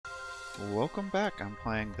Welcome back. I'm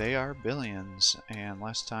playing They Are Billions, and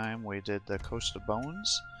last time we did the Coast of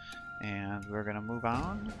Bones, and we're gonna move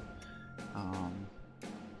on. I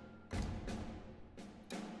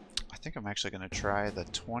think I'm actually gonna try the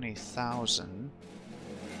 20,000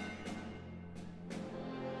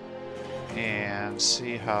 and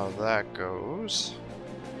see how that goes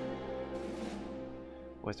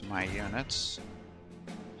with my units.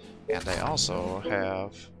 And I also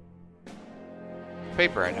have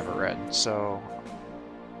paper I never read, so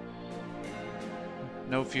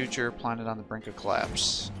no future, planet on the brink of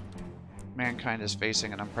collapse. Mankind is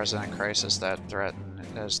facing an unprecedented crisis that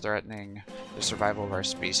is threatening the survival of our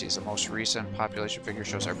species. The most recent population figure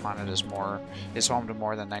shows our planet is home to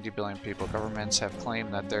more than 90 billion people. Governments have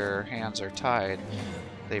claimed that their hands are tied.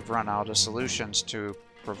 They've run out of solutions to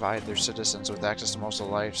provide their citizens with access to most of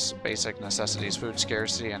life's basic necessities. Food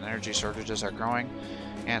scarcity and energy shortages are growing,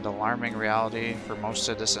 and alarming reality for most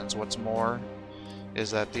citizens. What's more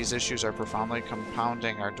is that these issues are profoundly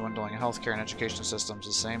compounding our dwindling healthcare and education systems,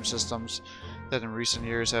 the same systems that in recent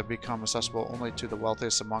years have become accessible only to the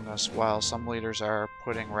wealthiest among us. While some leaders are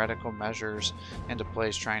putting radical measures into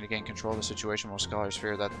place trying to gain control of the situation, most scholars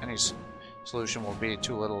fear that any solution will be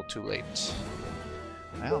too little too late.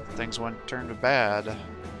 Well, things turned bad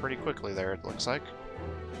pretty quickly there, it looks like.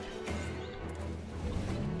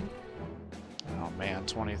 Oh man,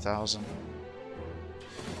 20,000.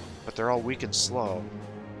 But they're all weak and slow.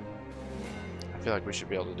 I feel like we should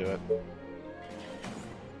be able to do it.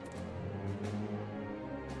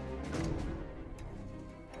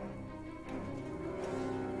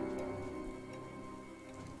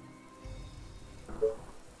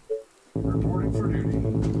 Reporting for duty.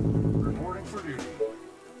 Reporting for duty.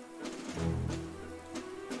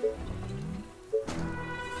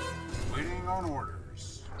 Waiting on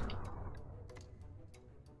orders.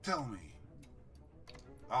 Tell me.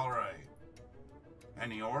 All right.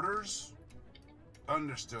 Any orders?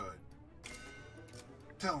 Understood.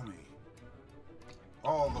 Tell me.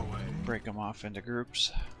 All the way. Break them off into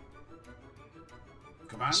groups.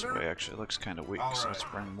 Commander? This way actually looks kind of weak, so let's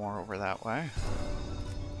bring more over that way.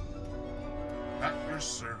 At your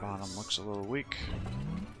service. Bottom looks a little weak.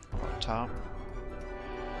 Up top.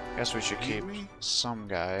 Guess we should keep some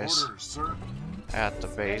guys at the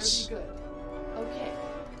base. Good. Okay.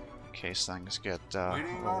 In case things get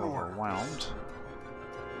overwhelmed. Just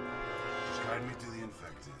guide me to the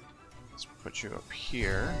infected. Let's put you up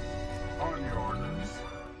here. On your orders.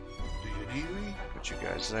 Do you need me? Put you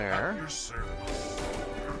guys there. At your service.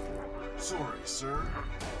 Sorry, sir.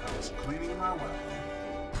 I was cleaning my weapon.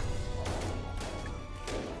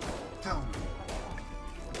 Tell me.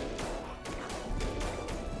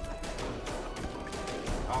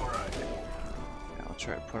 All right. Now I'll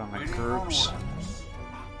try to put them in groups.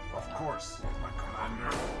 Of course, my commander.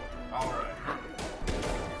 All right.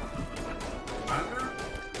 Commander?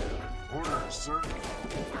 Orders, sir.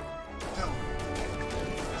 Tell me.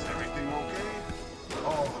 Is everything okay?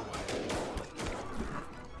 All the way.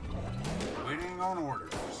 Waiting on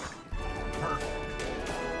orders. Perfect.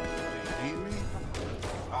 Do you need me?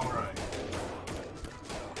 All right.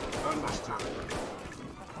 Understood.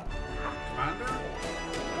 Commander?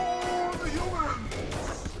 For the humans!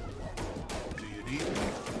 Do you need me?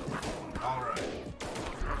 All right.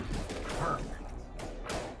 Perfect.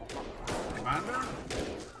 Commander?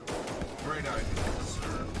 Great idea,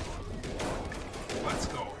 sir. Let's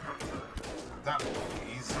go. That will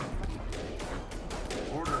be easy.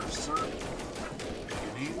 Orders, sir. Do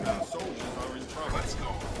you need me? Our soldiers are in trouble. Let's go.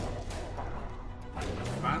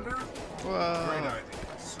 Commander? Whoa. Great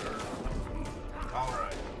idea, sir. All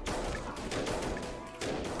right.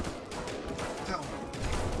 Tell me.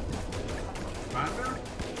 Commander?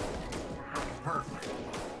 Perfect.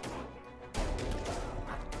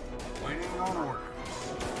 Waiting on orders.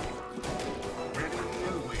 Ready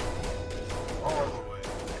and waiting. All the way.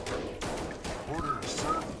 Orders,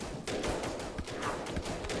 sir.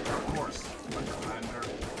 Of course, my commander.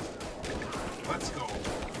 Let's go.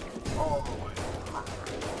 All the way.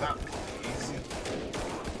 That will be easy.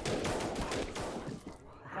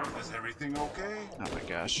 Is everything okay? Oh my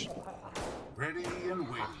gosh. Ready and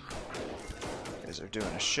waiting. You guys are doing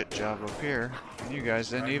a shit job up here. And you guys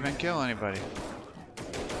didn't even kill anybody.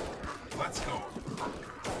 Let's go.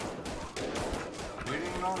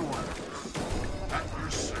 Waiting on orders. At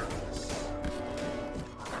your service.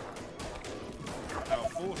 Our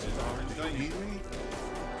forces are in danger. Do you need me?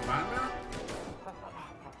 Commander?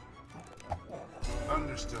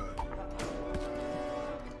 Understood.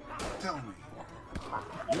 Tell me.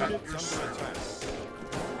 At your service.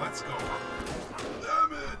 Let's go.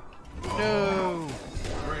 Damn it! No!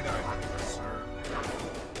 Great idea, sir.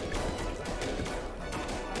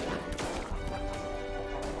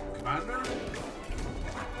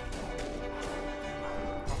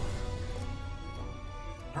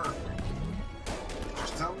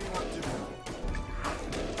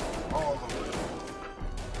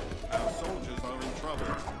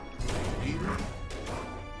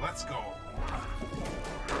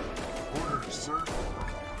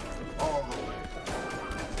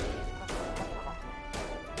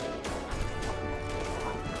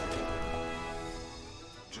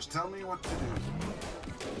 Just tell me what to do.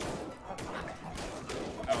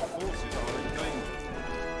 Our forces are in danger.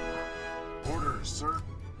 Orders, sir.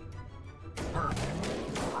 Perfect.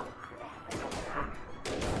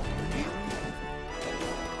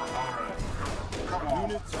 All right. Come on.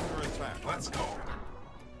 Units under attack. Let's go.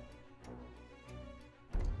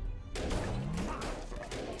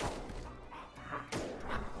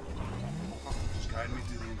 Just guide me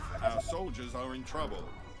to the infantry. Our soldiers are in trouble.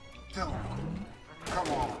 Tell me. Come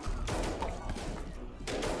on.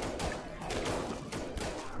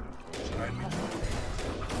 Just guide me to the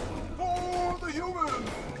For the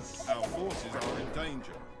humans! Our forces are in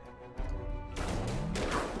danger.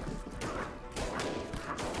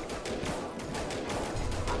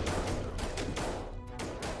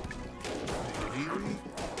 Do you need me?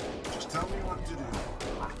 Just tell me what to do.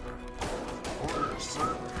 Orders, sir.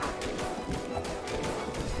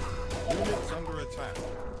 Units under attack.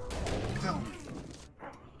 Tell me.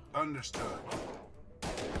 Understood.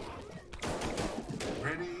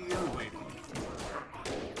 Ready and waiting.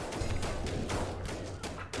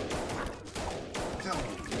 Tell me.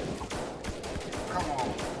 Come on.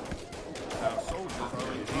 Our soldiers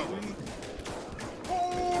are in trouble.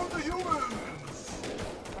 For the humans!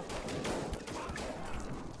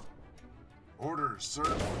 Orders, sir.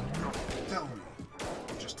 Tell me.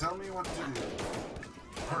 Just tell me what to do.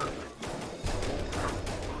 Perfect.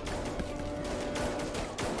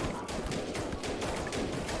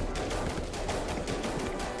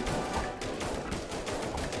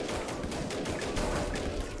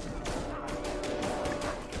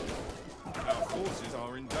 Our forces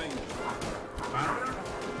are in danger. Commander?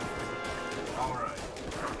 All right.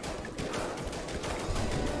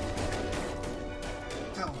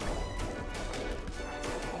 Tell me.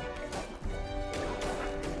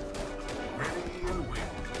 Ready and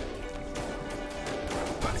waiting.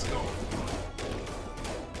 Let's go.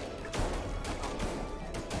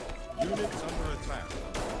 Units under attack.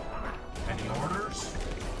 Any orders?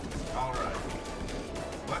 All right.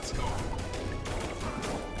 Let's go.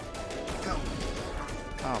 Tell me.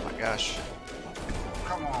 Oh my gosh.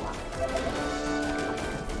 Come on.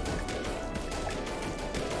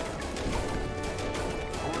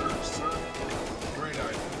 Orders, sir. Great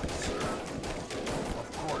idea, sir. Of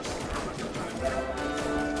course, Commander.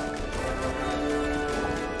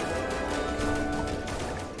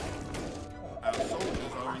 Our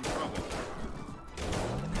soldiers are in trouble.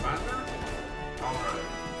 Commander? All right.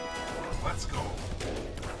 Let's go.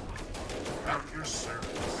 At your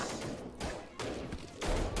service.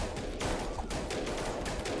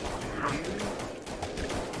 Do you need me?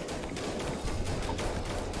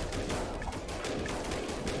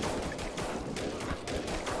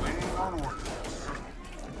 Waiting on orders.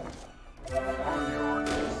 On the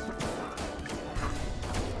orders.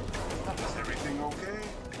 Is everything okay?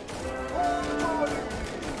 On body!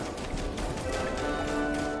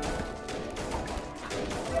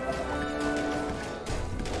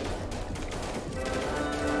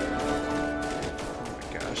 Oh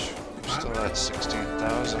my gosh. We're still at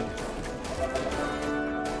 16,000.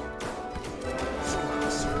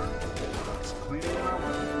 Sorry, sir. Just cleaning my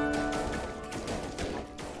way.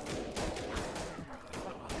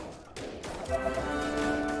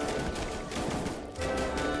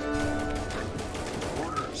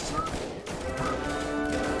 Orders, sir. Perfect.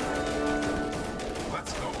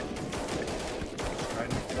 Let's go. Try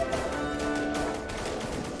to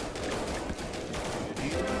do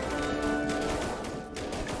you need me?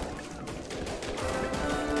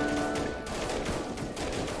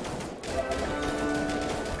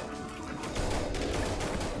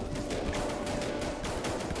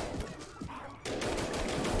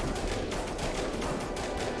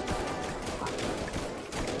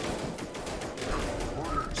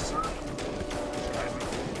 Orders, sir. Try to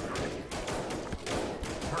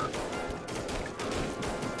perfect.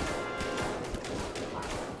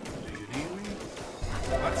 Do you need me?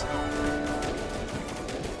 Let's go.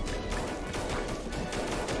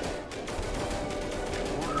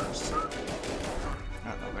 Orders, sir. I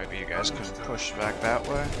don't know, maybe you guys can push back that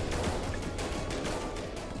way.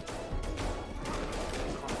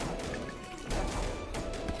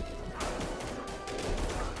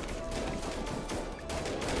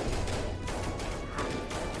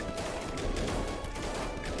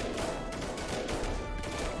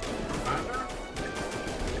 Commander?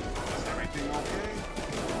 Is everything okay?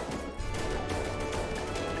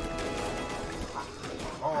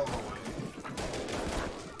 All the way.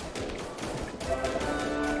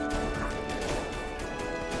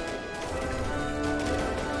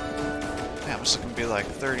 Yeah, it's gonna be like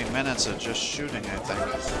 30 minutes of just shooting, I think.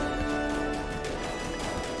 Orders.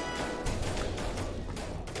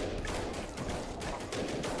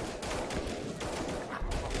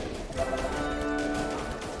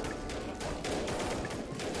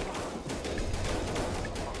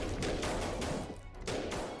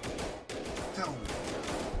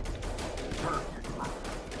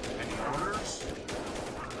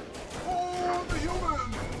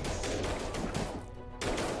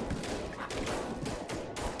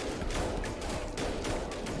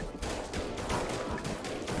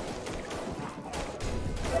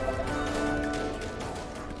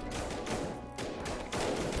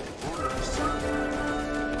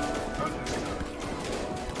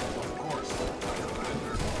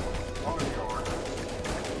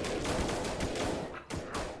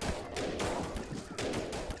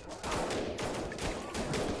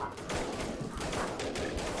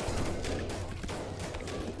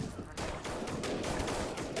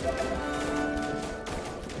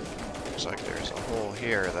 careful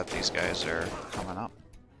here that these guys are coming up.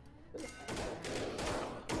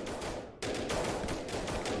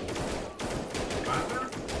 Commander?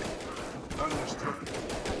 Understood.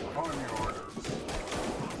 On your orders.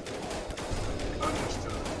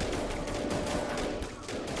 Understood.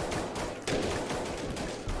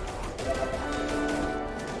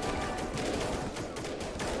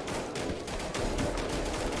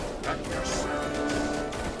 At your service.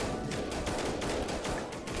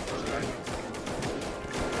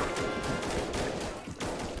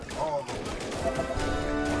 All the way.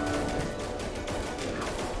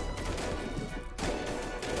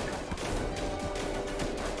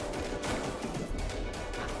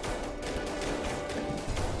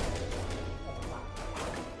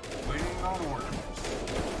 Waiting on orders.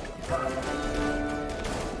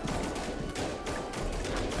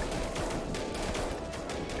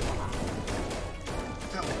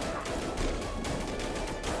 Tell me.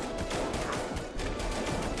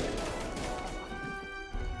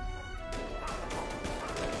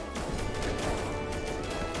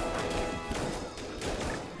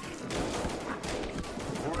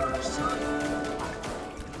 Orders, sir.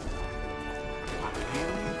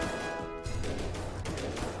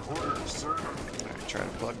 Orders, sir. Alright, try to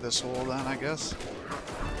plug this hole then, I guess.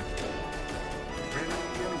 Ready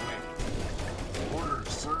and wait. Orders,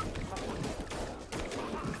 sir.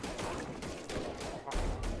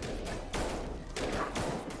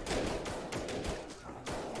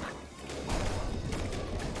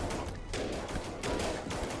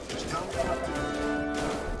 Just tell me what to do.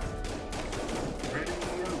 Ready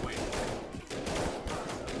and wait.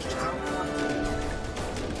 Just tell me what to do.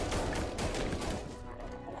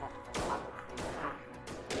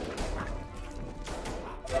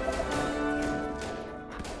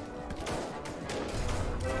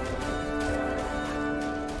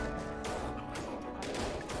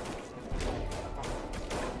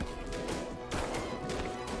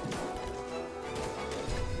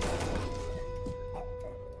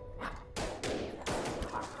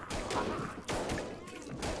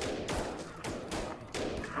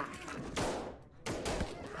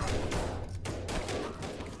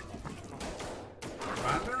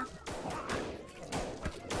 Commander?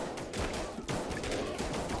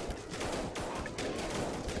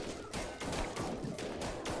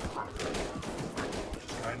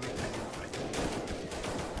 Kindly take it away.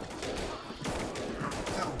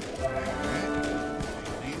 Tell me.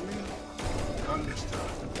 Do you need me? Understood.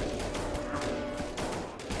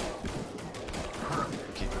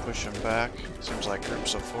 Perfect. Keep pushing back. Seems like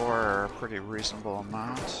groups of 4 are a pretty reasonable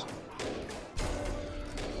amount.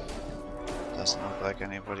 Doesn't look like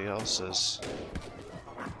anybody else is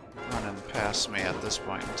running past me at this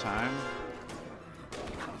point in time.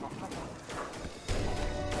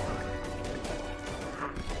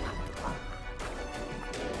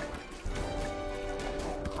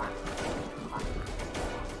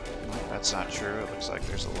 Nope, that's not true. It looks like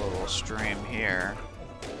there's a little stream here.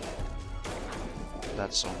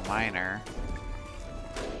 That's so minor.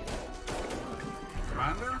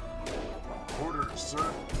 Commander? Orders,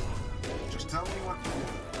 sir. Just tell me what to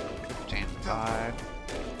do. 15.5.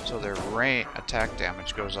 So their attack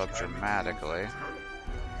damage goes up dramatically.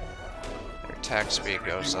 Their attack speed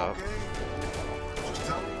goes up. Okay? Just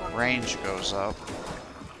tell me what Range goes up.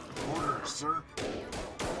 Orders, sir.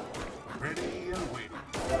 Ready and waiting.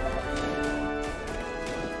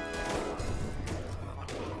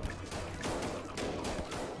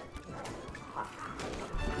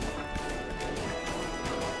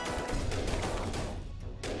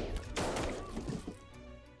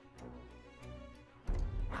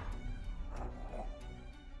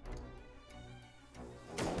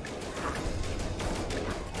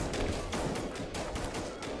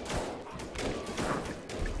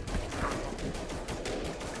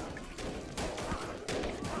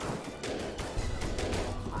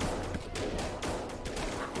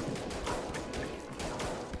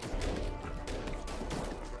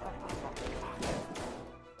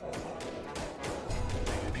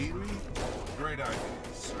 Need me? Great idea,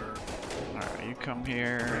 sir. Alright, you come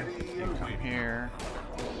here. You come here.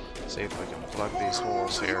 See if we can plug these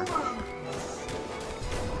holes here.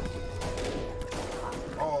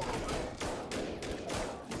 All the way.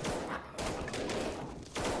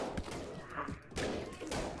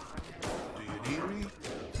 Do you need me?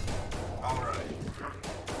 All right.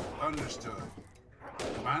 Understood.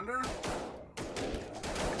 Commander?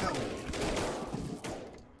 Tell me.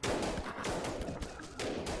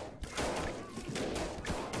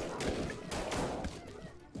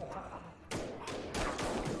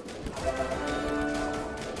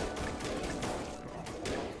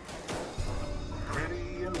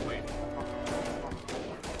 Ready and waiting.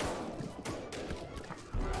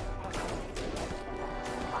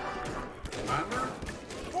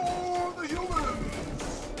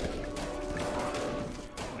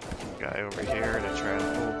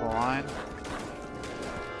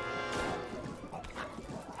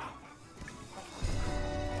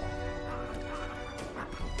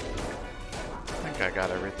 think I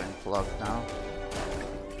got everything plugged now.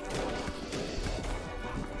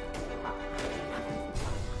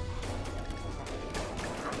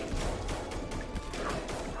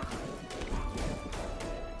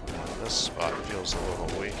 This spot feels a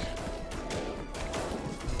little weak.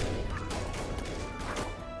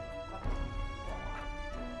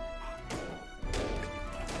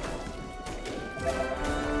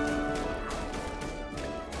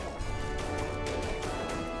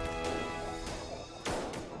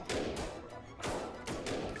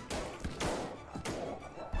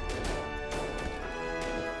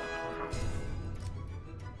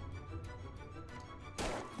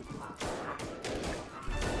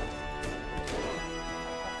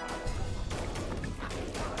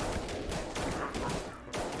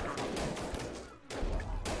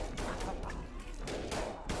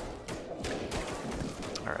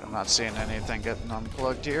 I'm not seeing anything getting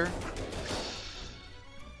unplugged here.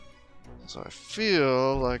 So I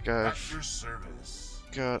feel like I've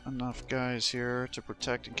got enough guys here to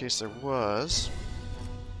protect in case there was.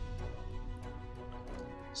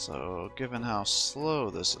 So given how slow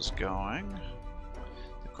this is going,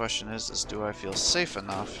 the question is do I feel safe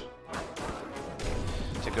enough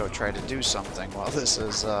to go try to do something while this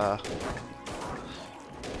is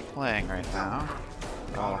playing right now?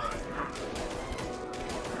 Oh.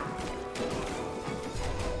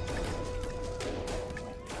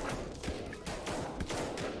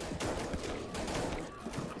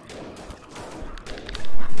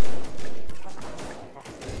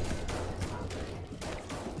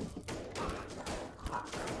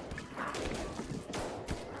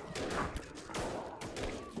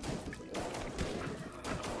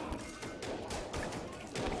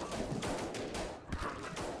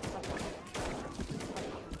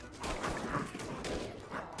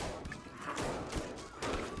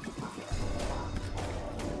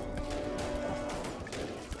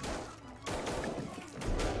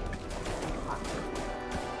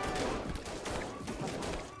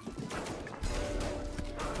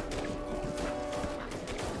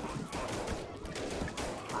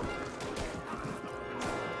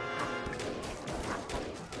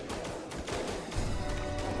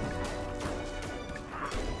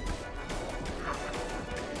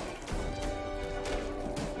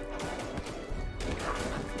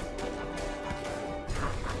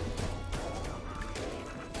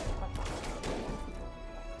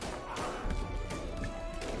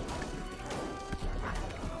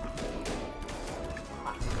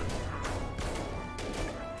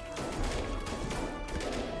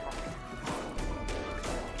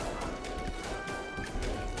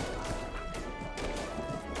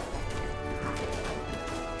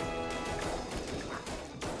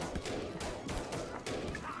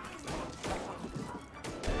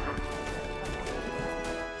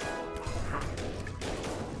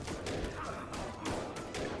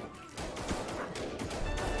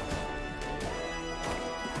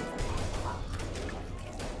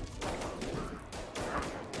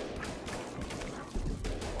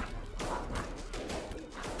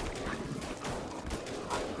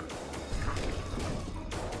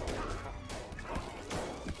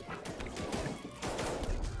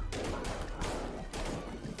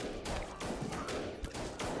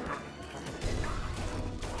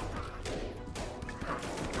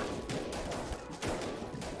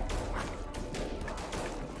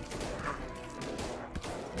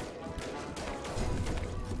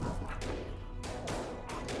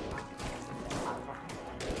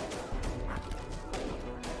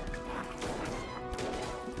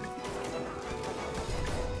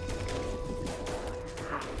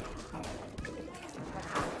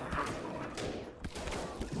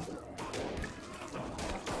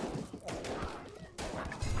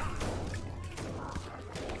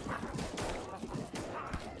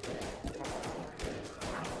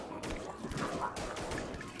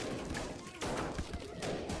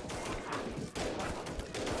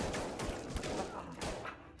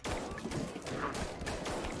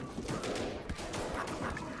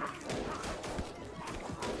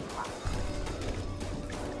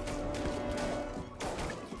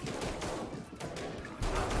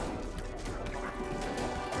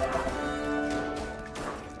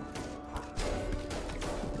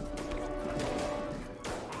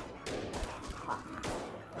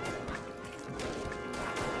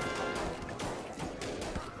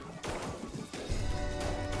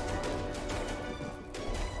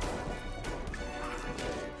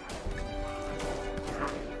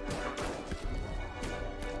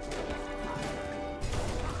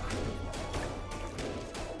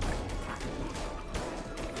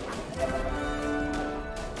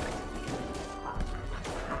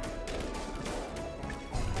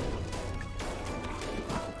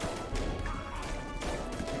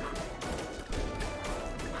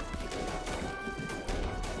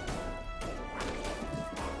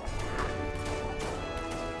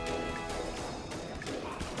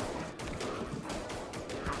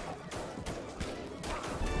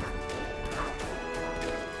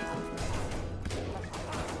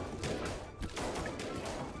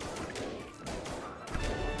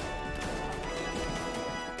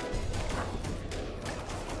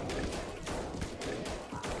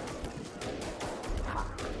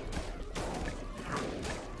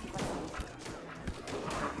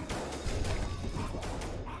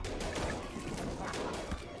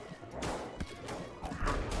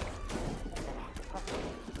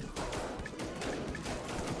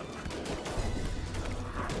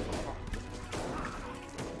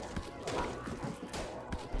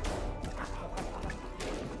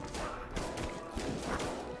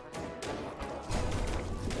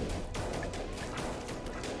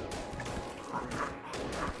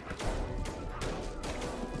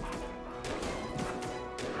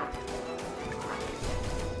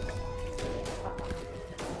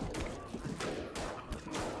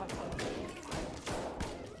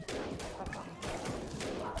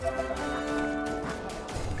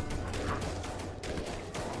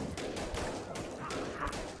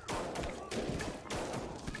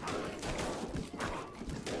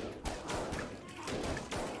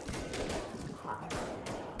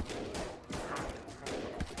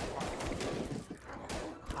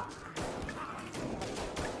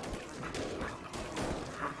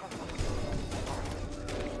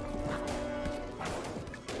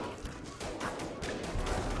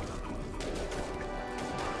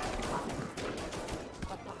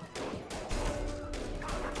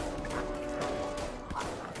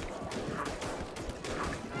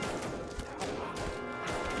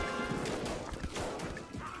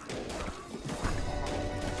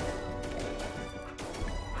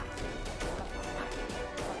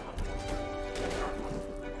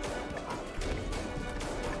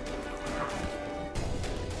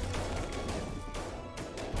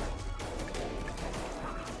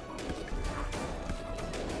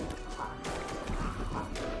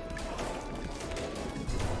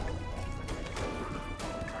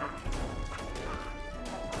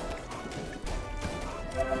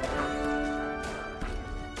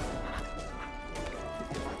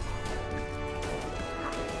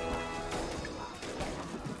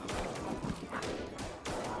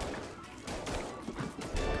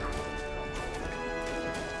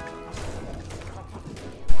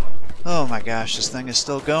 Oh my gosh, this thing is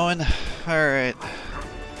still going. Alright.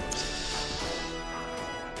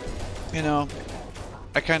 You know,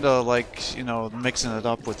 I kind of like, you know, mixing it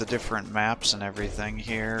up with the different maps and everything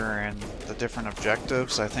here and the different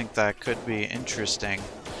objectives. I think that could be interesting.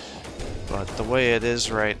 But the way it is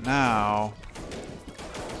right now,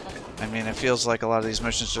 I mean, it feels like a lot of these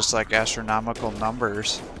missions just like astronomical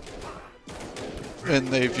numbers. And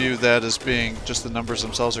they view that as being just the numbers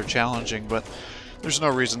themselves are challenging, but there's no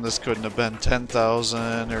reason this couldn't have been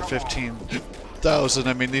 10,000 or 15,000.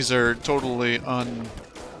 I mean, these are totally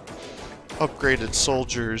upgraded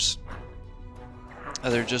soldiers.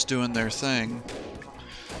 They're just doing their thing.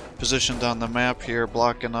 Positioned on the map here,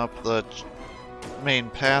 blocking up the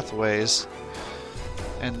main pathways.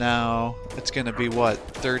 And now it's going to be, what,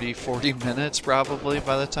 30, 40 minutes probably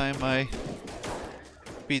by the time I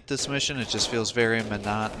beat this mission. It just feels very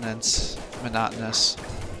monotonous.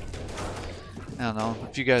 I don't know.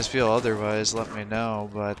 If you guys feel otherwise, let me know.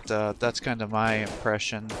 But that's kind of my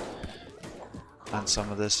impression on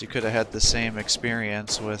some of this. You could have had the same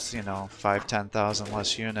experience with, you know, 5,000-10,000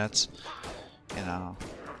 less units.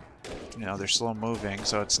 You know, they're slow moving,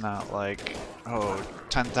 so it's not like, oh,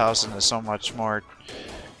 10,000 is so much more,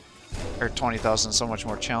 or 20,000 is so much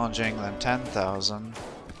more challenging than 10,000.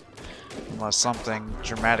 Unless something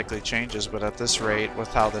dramatically changes, but at this rate, with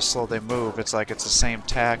how slow they move, it's like it's the same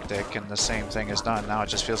tactic and the same thing is done. Now it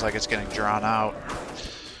just feels like it's getting drawn out.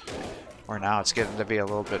 Or now it's getting to be a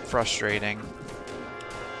little bit frustrating.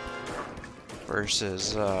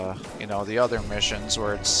 Versus, you know, the other missions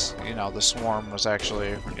where it's, you know, the swarm was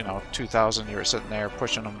actually, you know, 2,000, you were sitting there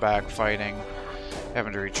pushing them back, fighting,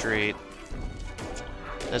 having to retreat.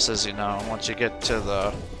 This is, you know, once you get to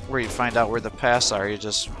where you find out where the paths are, you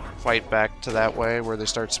just fight back to that way where they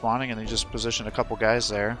start spawning and you just position a couple guys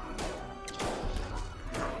there.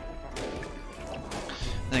 I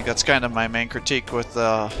think that's kind of my main critique with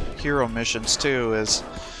the hero missions too, is,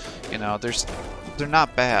 you know, they're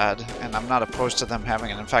not bad, and I'm not opposed to them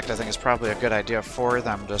having it. In fact, I think it's probably a good idea for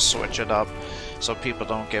them to switch it up so people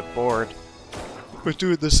don't get bored with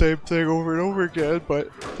doing the same thing over and over again,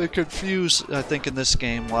 but they confuse, I think, in this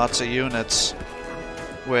game, lots of units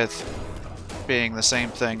with being the same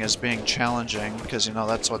thing as being challenging, because, you know,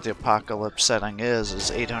 that's what the apocalypse setting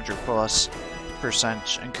is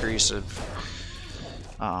 800+% increase of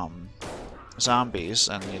zombies,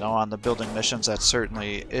 and, you know, on the building missions that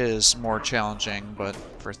certainly is more challenging, but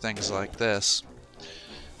for things like this,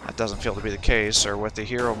 that doesn't feel to be the case. Or with the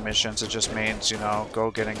hero missions, it just means, you know,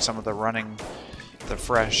 go getting some of the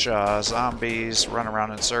fresh zombies, run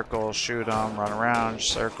around in circles, shoot them, run around,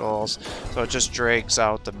 circles. So it just drags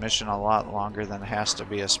out the mission a lot longer than it has to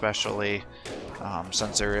be, especially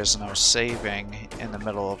since there is no saving in the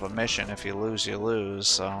middle of a mission. If you lose, you lose,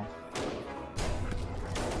 so...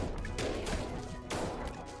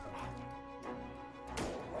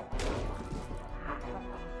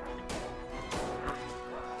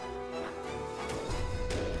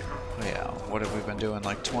 What have we been doing,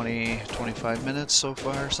 like 20, 25 minutes so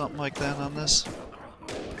far, something like that on this?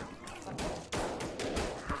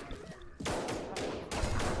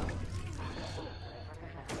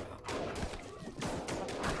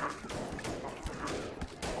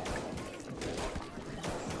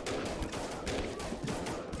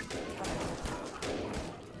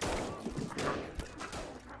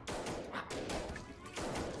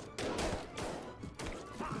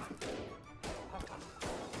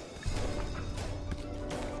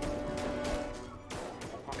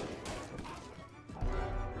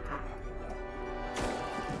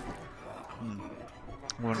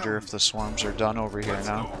 Wonder if the swarms are done over here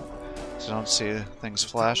now. So I don't see things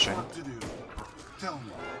flashing. What to do. Tell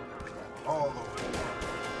me. All the way.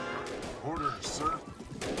 Orders, sir.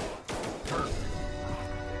 Perfect.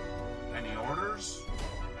 Any orders?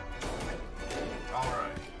 All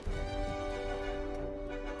right.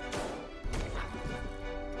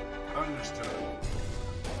 Understood.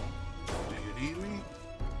 Do you need me?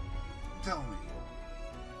 Tell me.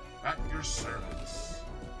 At your service.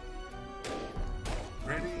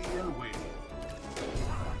 Ready and waiting.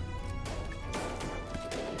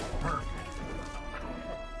 Perfect.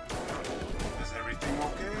 Is everything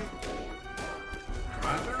okay?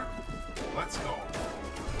 Commander, let's go.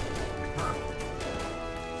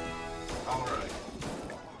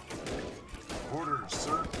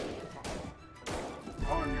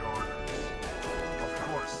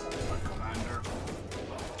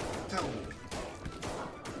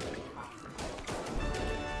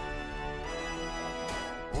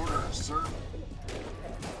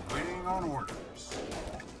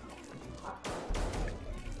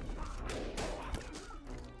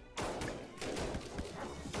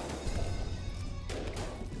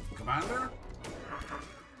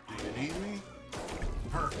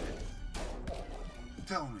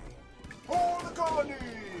 colony!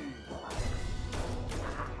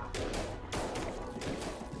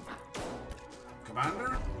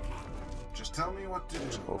 Commander? Just tell me what to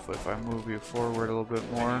do. Hopefully if I move you forward a little bit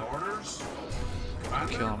Any more, orders?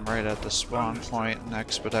 Commander? kill him right at the spawn point and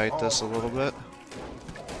expedite this a little bit.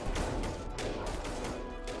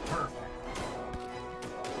 Perfect.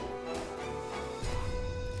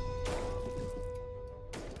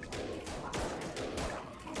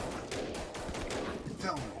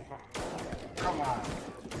 Tell me. Come on.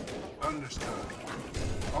 Understood.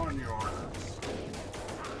 On your orders.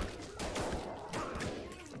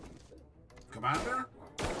 Commander?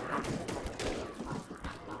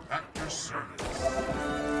 At your service.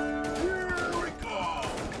 Here we go!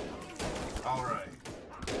 All right.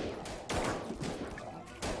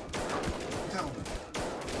 Tell me.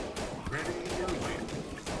 Ready and waiting.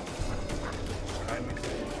 Just guide me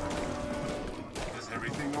through. Is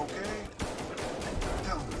everything okay?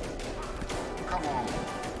 Tell me. Come on.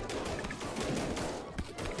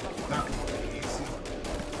 That will be easy.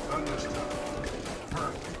 Understood.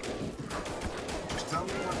 Perfect. Just tell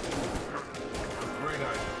me what to do. Great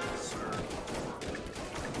idea, sir.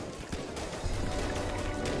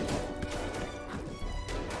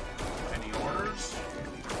 Any orders?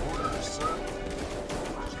 Orders, sir.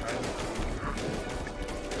 Just guide me through.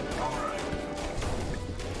 All right.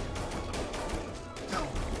 Tell me.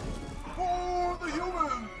 For the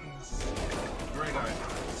humans! Great idea,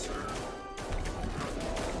 sir.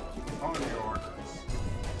 On your orders.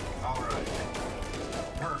 All right.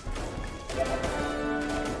 Perfect.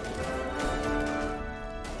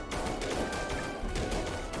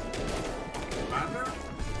 Commander?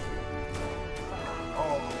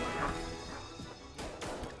 All the way.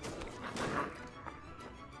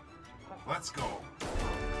 Let's go.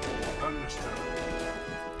 Understood.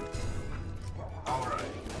 All right.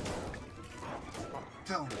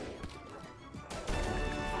 Tell me.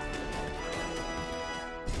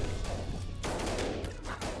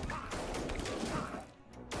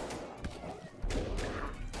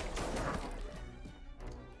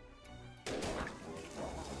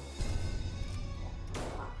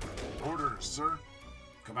 Orders, sir.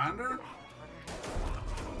 Commander?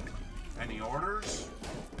 Any orders?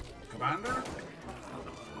 Commander?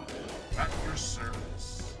 At your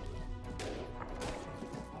service.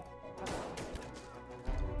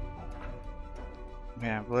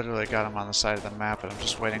 Man, I've literally got him on the side of the map and I'm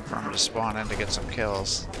just waiting for him to spawn in to get some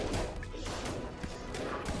kills.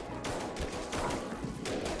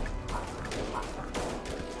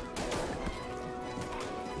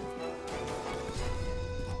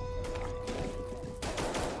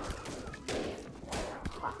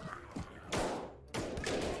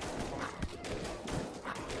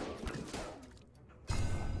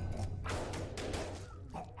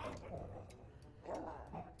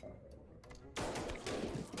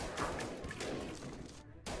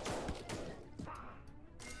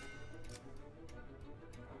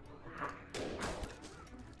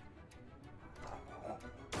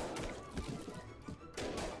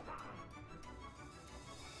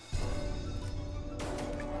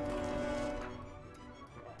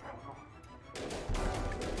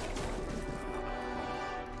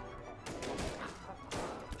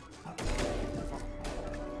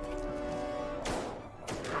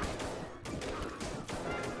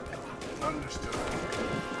 Understood.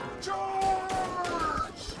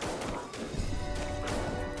 Charge!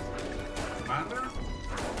 Commander?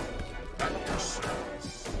 At your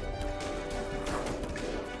service.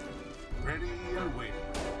 Ready and waiting.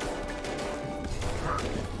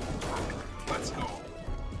 Perfect. Let's go.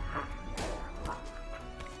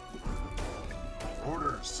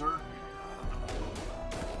 Orders, sir.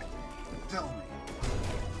 Tell me.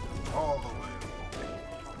 All the way.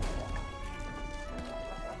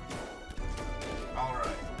 All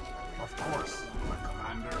right. Of course, my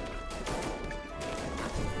commander.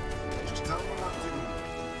 Just tell me what to do.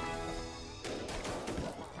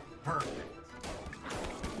 Perfect.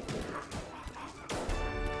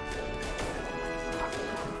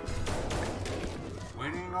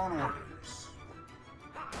 Waiting on orders.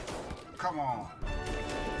 Come on.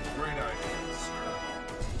 Great idea, sir.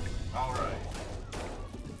 All right.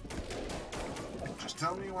 Just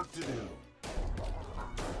tell me what to do.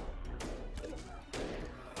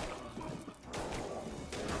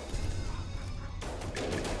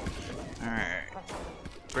 Alright.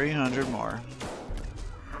 300 more.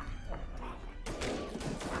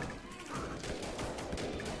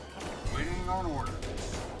 Waiting on orders.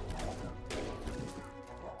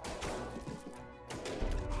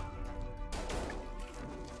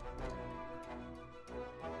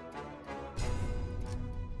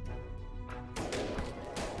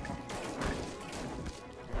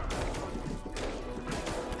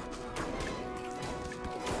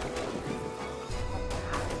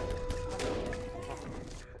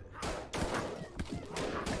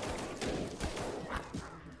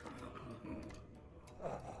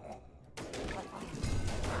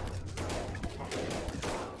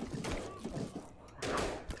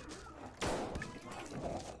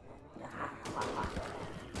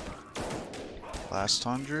 Last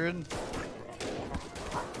 100.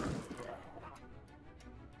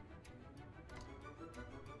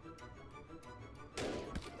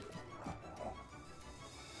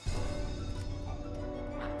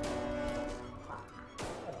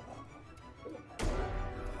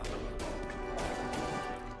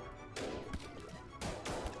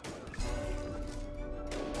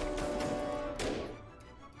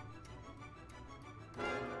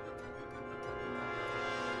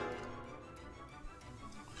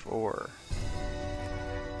 Four.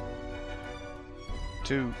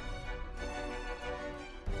 2.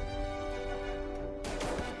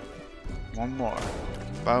 1 more.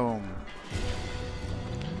 Boom.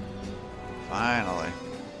 Finally.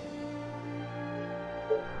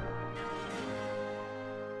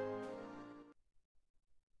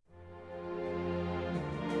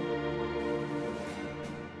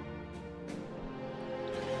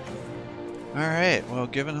 Alright, well,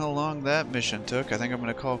 given how long that mission took, I think I'm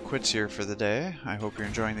going to call quits here for the day. I hope you're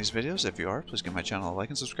enjoying these videos. If you are, please give my channel a like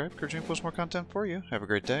and subscribe. Encouraging to post more content for you. Have a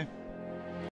great day.